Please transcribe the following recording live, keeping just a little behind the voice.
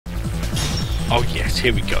Oh yes,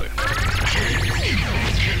 here we go.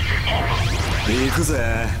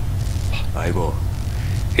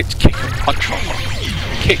 It's Kick and Punch Hopper.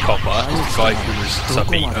 Kick Hopper is the guy who was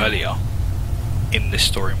TheBee earlier in this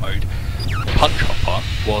story mode. Punch Hopper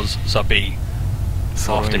was TheBee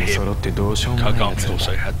after him. Kageyama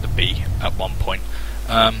also had TheBee at one point.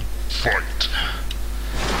 Fight.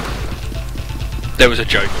 There was a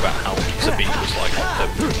joke about how TheBee was like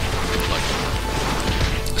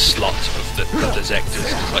the slot of the Zectors,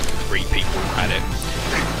 because like 3 people had it.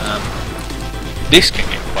 This can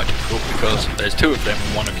get quite difficult because there's 2 of them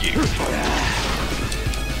and 1 of you,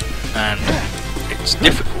 and it's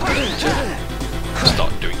difficult to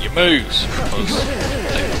start doing your moves because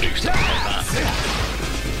they will do stuff like that.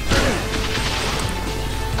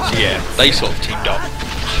 So yeah, they sort of teamed up.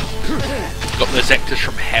 Got the Zectors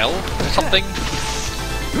from Hell or something.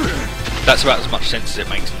 That's about as much sense as it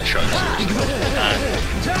makes in the show, seriously.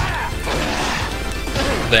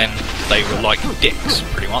 And then they were like dicks,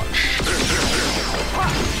 pretty much.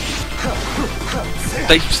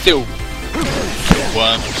 They still killed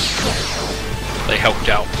worms. They helped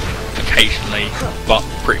out occasionally, but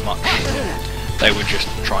pretty much they were just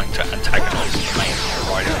trying to antagonise the main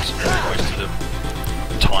riders most of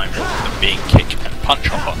the time, them being Kick and Punch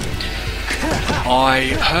Hopper.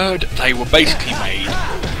 I heard they were basically made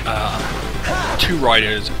 2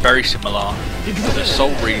 riders very similar for the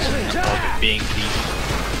sole reason of it being the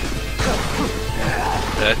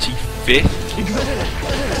 35th?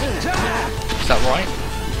 Is that right?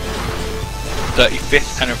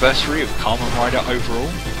 35th anniversary of Kamen Rider overall.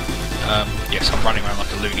 Yes, I'm running around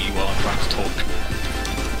like a loony while I'm trying to talk.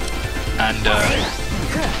 And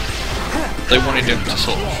they wanted them to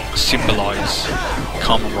sort of symbolise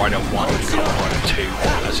Kamen Rider 1 and Kamen Rider 2,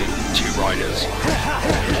 as in 2 riders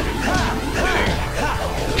who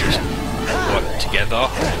just worked together.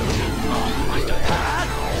 I don't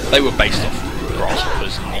know. They were based off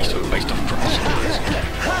grasshoppers, and these 2 were based off grasshoppers.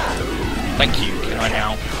 Thank you, can I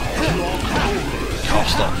now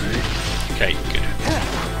cast off? Okay, good.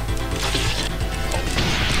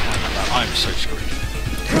 Oh, I'm so screwed.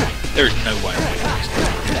 There is no way I'm doing this.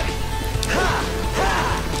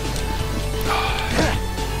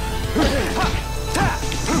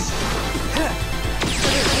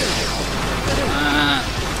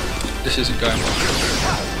 This isn't going well.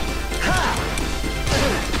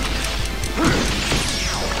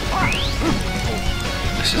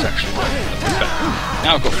 This is actually going a bit better.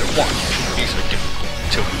 Now I've got to 1, it shouldn't be so difficult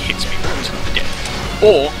until he hits me once and I'm dead.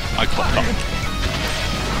 Or I clock up.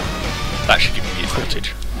 That should give me the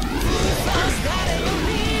advantage.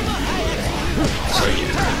 So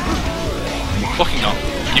yeah, clocking up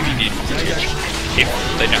will give you the advantage if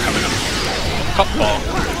they don't have enough cup bar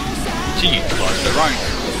to utilise their own.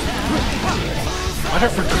 I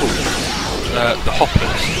don't recall the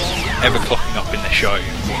hoppers ever clocking up in the show,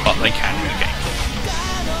 but they can in the game.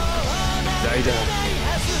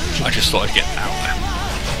 I just thought I'd get that out there.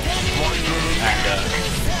 And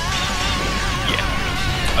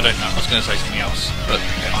yeah, I don't know, I was going to say something else, but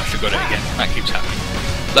I forgot it again. That keeps happening.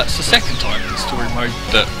 That's the second time in story mode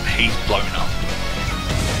that he's blown up.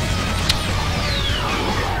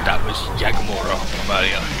 That was Yaguruma from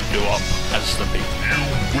earlier who blew up as TheBee.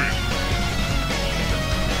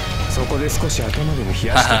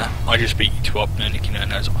 Haha, I just beat you 2 up, no Nikki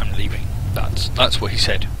knows I'm leaving. That's what he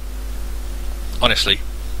said. Honestly,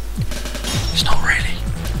 it's not really.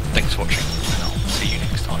 Thanks for watching, and I'll see you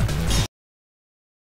next time.